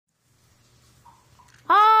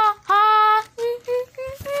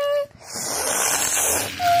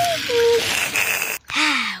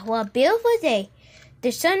a beautiful day.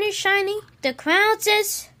 The sun is shining, the clouds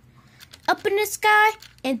is up in the sky,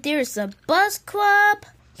 and there's a bus club.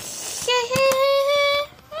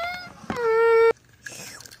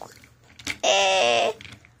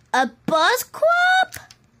 A bus club?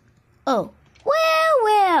 Oh,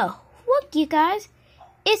 well. Look, you guys.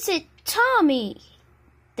 It's a Tommy.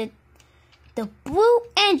 The blue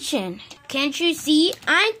engine. Can't you see?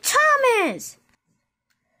 I'm Thomas.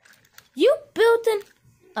 You built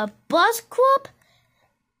a bus club?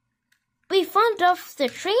 Be fond of the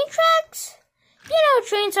train tracks? You know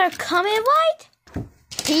trains are coming, right?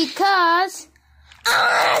 Because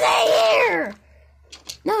they're here.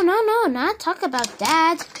 No, not talk about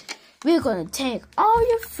that. We're gonna take all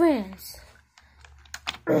your friends.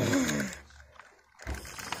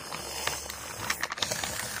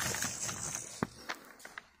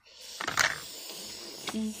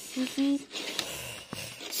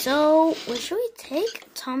 So, where should we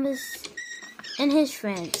take Thomas and his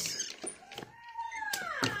friends?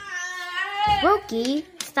 Rogi,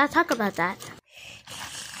 stop talking about that.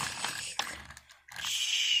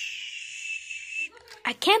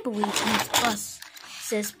 I can't believe these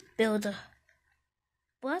buses build a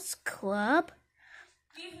bus club.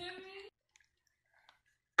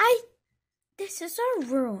 This is our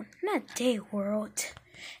world, not their world.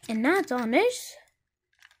 And not on this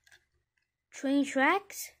train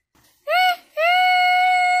tracks.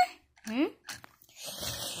 Oh,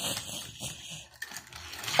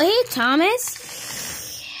 hey, Thomas.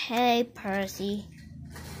 Hey, Percy.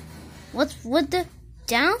 What's with the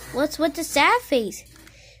sad face?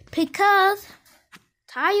 Because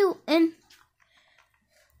Tayo and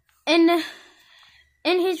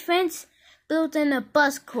his friends built in a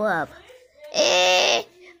bus club. A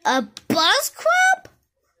bus club?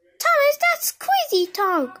 Thomas, that's crazy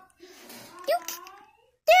talk.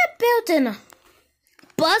 They're building a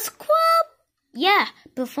bus club? Yeah,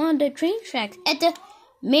 before the train tracks at the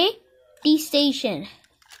main station.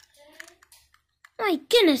 My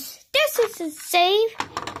goodness, this isn't safe.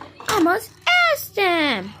 I must ask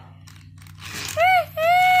them.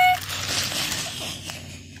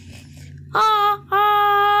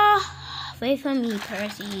 Wait for me,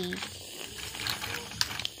 Percy.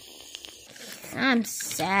 I'm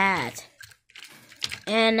sad.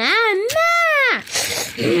 And I'm mad.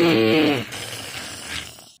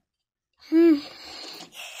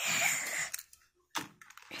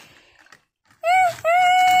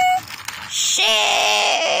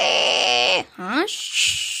 Huh?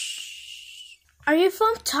 Shh. Are you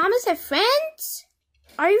from Thomas and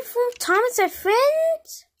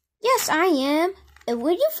Friends? Yes, I am. And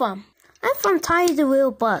where are you from? I'm from Tiny the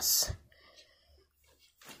Wheel Bus.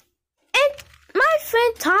 And my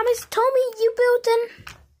friend Thomas told me you built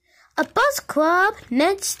a bus club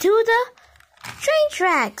next to the train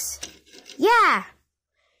tracks. Yeah.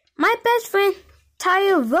 My best friend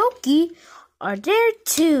Tayo and Rogi are there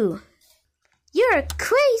too. You're a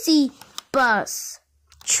crazy bus.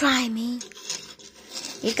 Try me.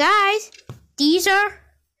 You guys,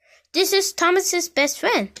 this is Thomas's best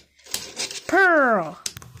friend, Pearl.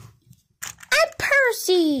 I'm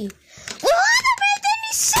Percy. Well, that doesn't make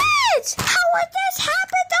any sense. How would this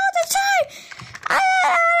happen all the time?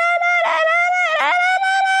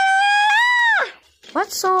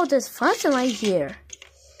 What's all this fussing right here?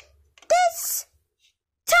 This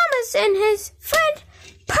Thomas and his friend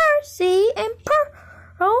Percy and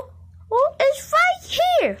Pearl is right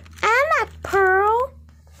here. I'm not Pearl.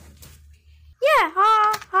 Yeah,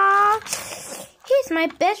 he's my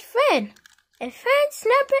best friend. And friends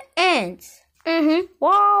never ends.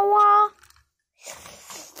 Wah.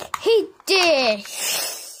 He did.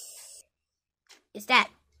 Is that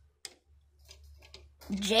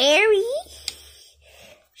Jerry?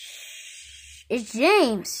 It's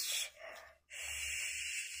James.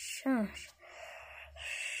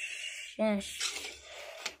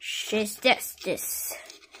 It's this.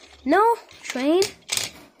 No, train.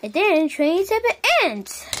 And then trains never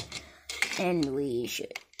ends. And we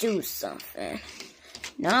should do something.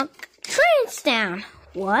 Knock trains down.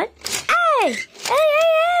 What? Hey!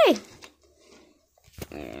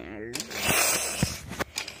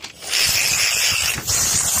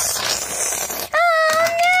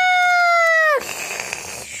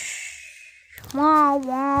 Oh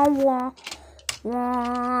no!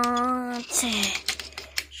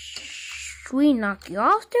 We knock you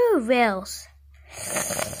off the rails.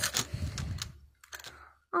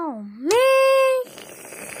 Oh man!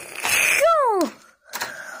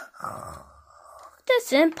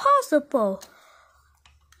 That's impossible.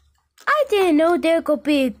 I didn't know there could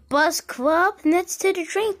be a bus club next to the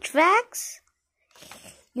train tracks.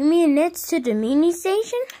 You mean next to the mini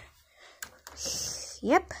station?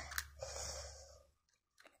 Yep.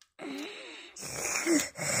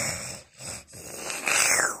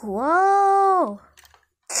 Whoa.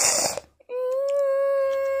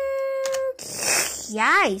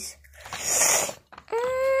 Yikes.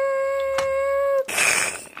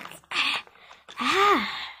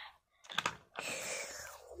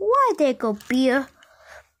 Why there go be a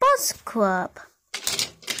bus club?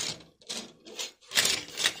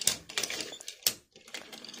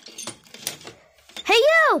 Hey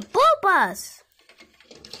yo, Blue Bus!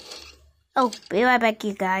 Oh, be right back,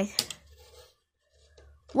 you guys.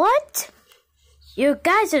 What? You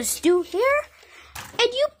guys are still here?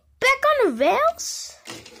 And you back on the rails?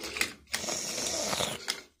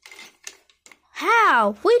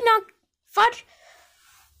 How? We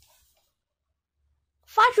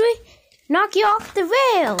knock you off the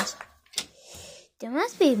rails. There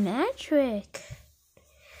must be magic.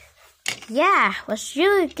 Yeah, was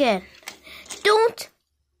really good. Don't.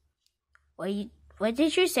 What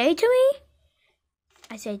did you say to me?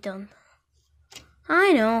 I said don't.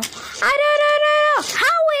 I know. I don't know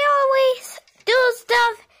how we always do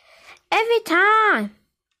stuff every time.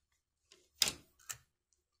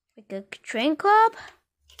 Like a train club.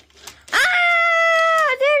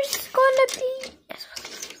 Ah, there's gonna be.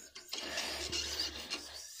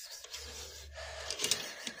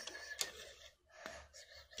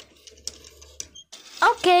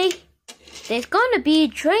 Okay, there's gonna be a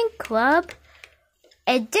train club,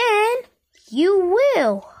 and then you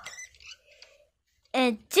will.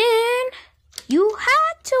 And then you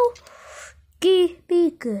had to be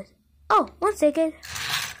good. Oh, 1 second.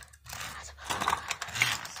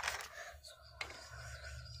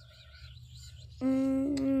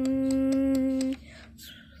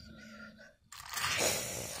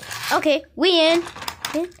 Okay, we in.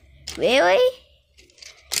 Really?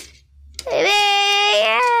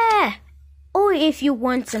 Yeah. Or if you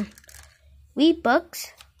want some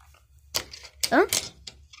V-Bucks. Huh?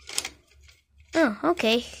 Oh,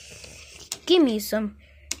 okay. Give me some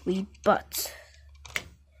V-Bucks.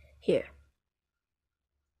 Here.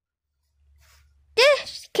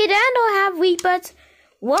 This kid, I don't have V-Bucks.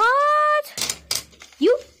 What?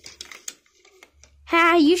 You?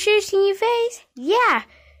 You should have seen your face. Yeah.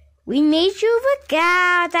 We made you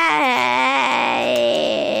forget that.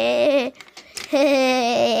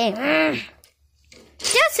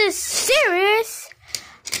 This is serious.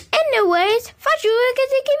 Anyways, thought you were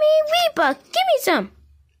gonna give me a V-Buck. Give me some.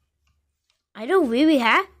 I don't really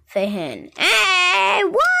have for him. Hey,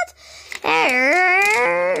 what?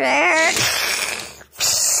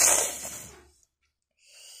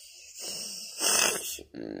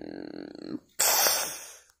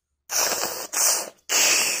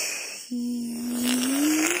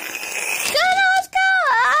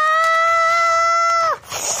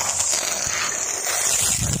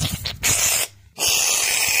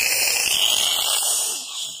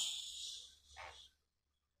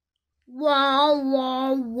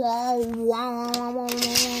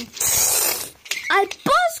 I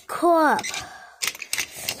bus club.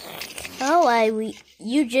 Oh,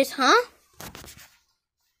 you just, huh?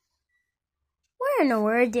 Where in the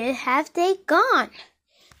world have they gone?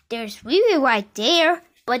 There's really right there,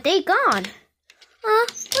 but they gone.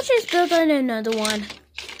 Let's just build on another one.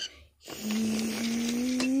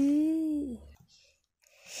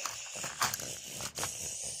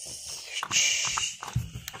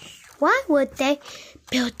 Why would they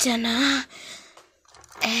build a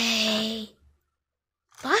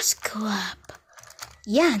bus club?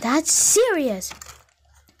 Yeah, that's serious.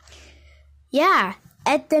 Yeah,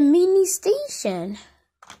 at the mini station.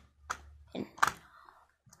 And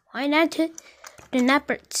why not to the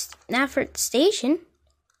Nafford station?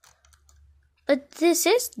 But this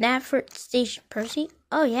is Nafford station, Percy.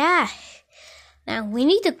 Oh yeah. Now we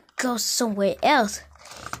need to go somewhere else.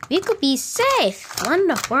 We could be safe.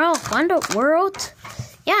 Wonder world.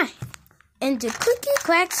 Yeah. And the clicky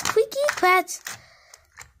clacks.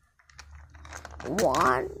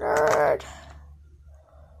 Wandered.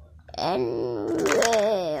 And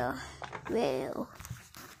rail.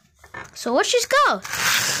 So let's just go.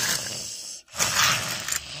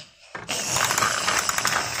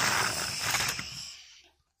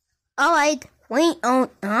 Alright. Wait on,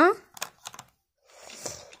 huh?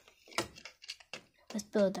 Let's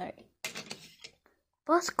build our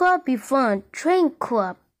bus club be fun. Train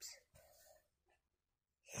clubs.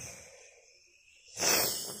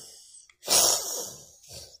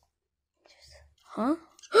 Huh?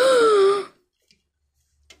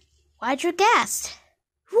 Why'd you guess?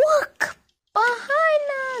 Look! Behind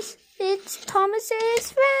us! It's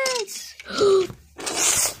Thomas's friends!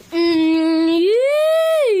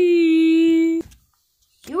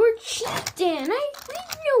 Dan, we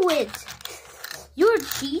knew it. You're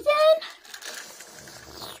cheating?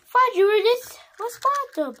 Thought you were this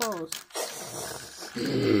responsible.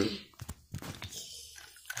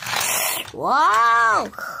 Wow.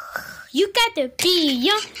 You got to be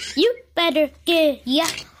young. You better get your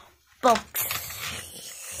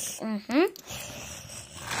books.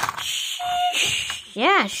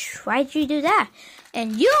 Yes, why'd you do that?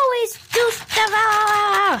 And you always do stuff.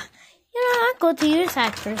 I'll go to your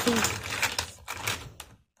side, Percy.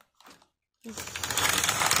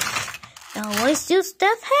 Always do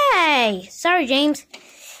stuff. Hey, sorry, James.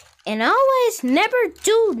 And always never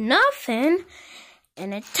do nothing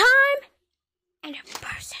in a time and a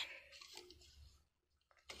person.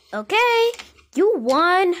 Okay, you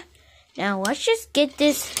won. Now let's just get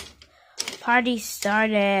this party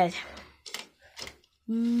started.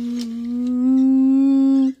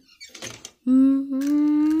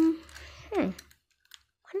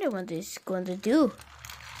 Wonder what this is going to do.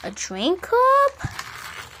 A train club?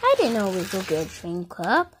 I didn't know we could get a train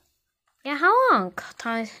club. Yeah, how long?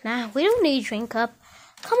 Nah, we don't need a train club.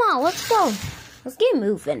 Come on, let's go. Let's get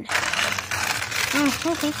moving.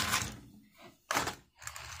 Okay.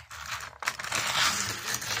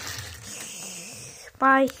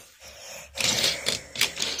 Bye.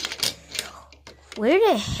 Where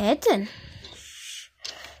they heading?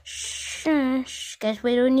 Guess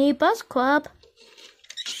we don't need bus club.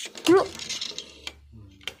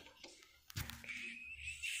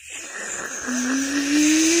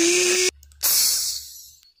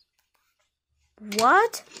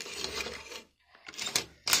 What?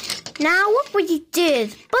 Now look what you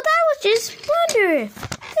did. But I was just wondering.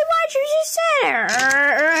 Then why'd you just say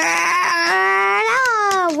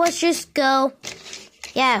it? Let's just go.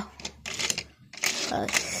 Yeah.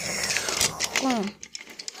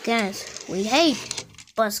 Guys, we hate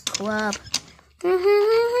bus club.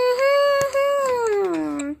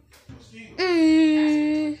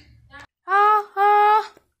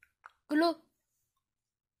 Glue.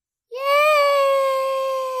 Yay!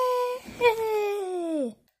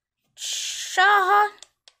 Shot.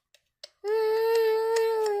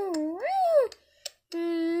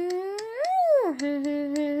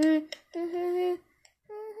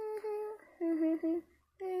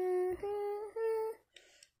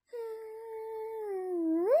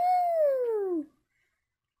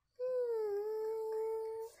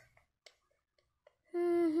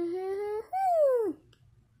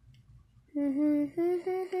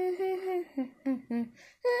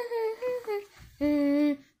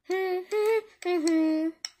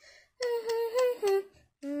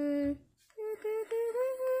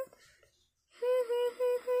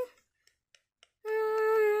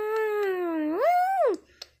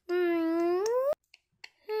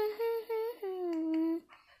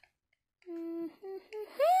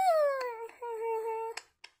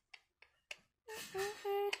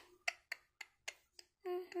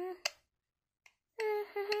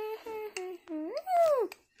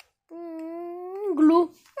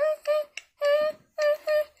 Glue.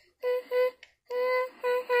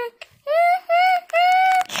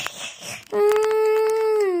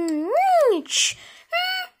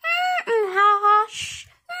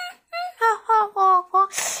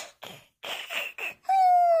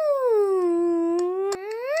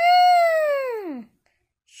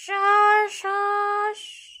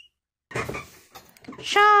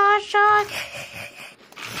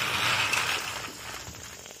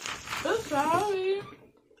 Sorry.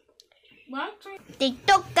 Te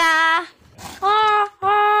toca.